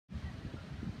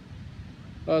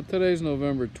Today's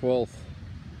November 12th,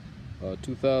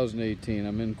 2018.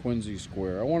 I'm in Quincy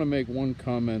Square. I want to make one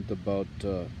comment about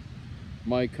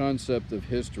my concept of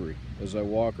history as I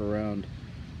walk around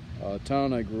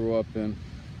town I grew up in.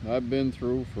 I've been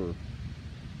through for,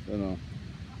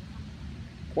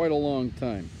 quite a long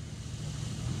time.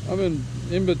 I'm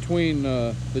in between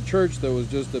the church that was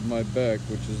just at my back,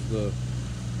 which is the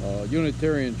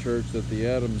Unitarian church that the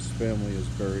Adams family is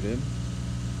buried in.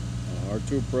 Our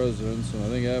two presidents, and I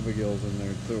think Abigail's in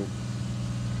there too.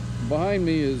 Behind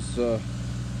me is the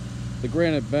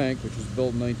Granite Bank, which was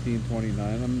built in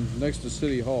 1929. I'm next to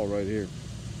City Hall right here.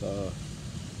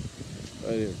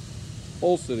 Right here.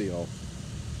 Old City Hall.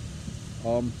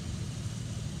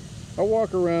 I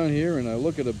walk around here and I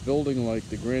look at a building like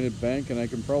the Granite Bank, and I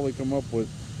can probably come up with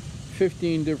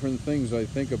 15 different things I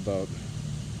think about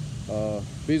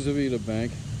vis-a-vis the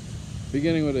bank,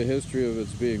 beginning with a history of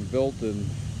its being built in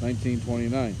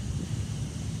 1929.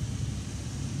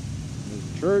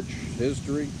 There's church,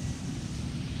 history.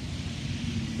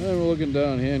 Then we're looking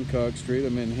down Hancock Street.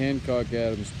 I'm in Hancock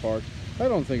Adams Park. I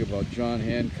don't think about John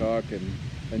Hancock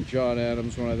and John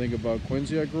Adams when I think about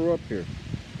Quincy. I grew up here.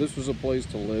 This was a place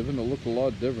to live, and it looked a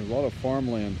lot different. A lot of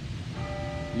farmland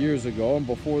years ago, and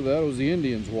before that it was the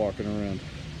Indians walking around.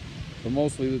 But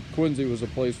mostly Quincy was a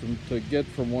place to get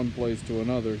from one place to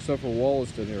another, except for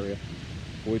Wollaston area,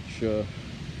 which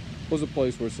was a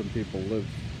place where some people lived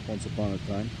once upon a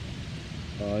time.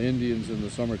 Indians in the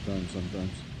summertime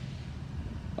sometimes.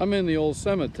 I'm in the old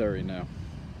cemetery now.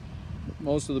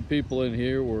 Most of the people in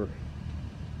here were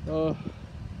 1700s,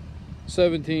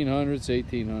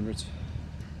 1800s.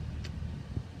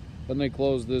 Then they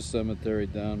closed this cemetery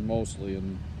down mostly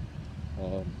and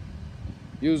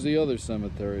used the other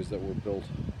cemeteries that were built.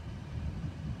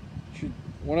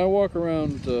 When I walk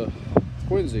around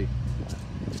Quincy,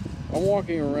 I'm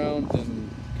walking around in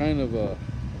kind of a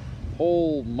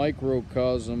whole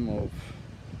microcosm of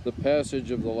the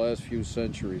passage of the last few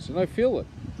centuries, and I feel it,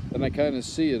 and I kind of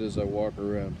see it as I walk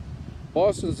around.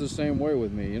 Boston's the same way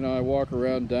with me. I walk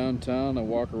around downtown, I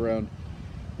walk around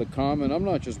the Common. I'm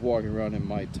not just walking around in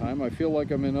my time. I feel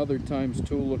like I'm in other times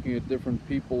too, looking at different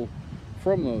people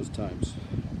from those times.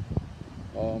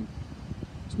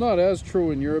 It's not as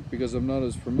true in Europe because I'm not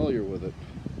as familiar with it,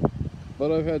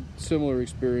 but I've had similar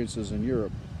experiences in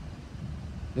Europe.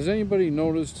 Has anybody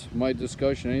noticed my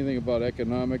discussion, anything about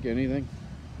economic, anything?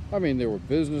 I mean, there were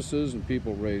businesses and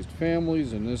people raised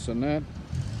families and this and that,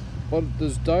 but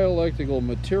this dialectical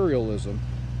materialism,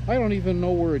 I don't even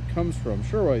know where it comes from.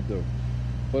 Sure I do,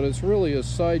 but it's really a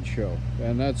sideshow,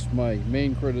 and that's my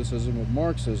main criticism of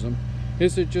Marxism,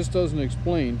 is it just doesn't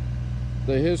explain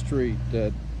the history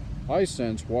that I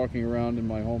sense walking around in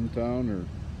my hometown or,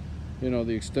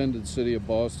 the extended city of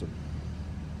Boston.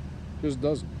 It just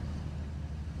doesn't.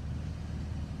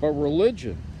 But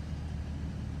religion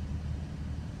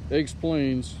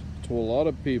explains to a lot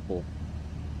of people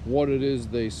what it is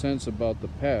they sense about the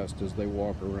past as they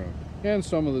walk around, and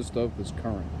some of the stuff that's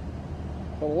current,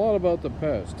 but a lot about the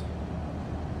past.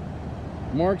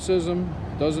 Marxism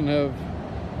doesn't have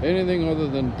anything other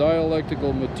than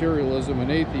dialectical materialism and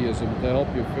atheism to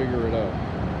help you figure it out.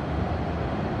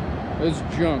 It's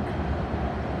junk.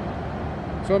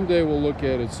 Someday we'll look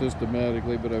at it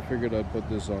systematically, but I figured I'd put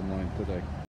this online today.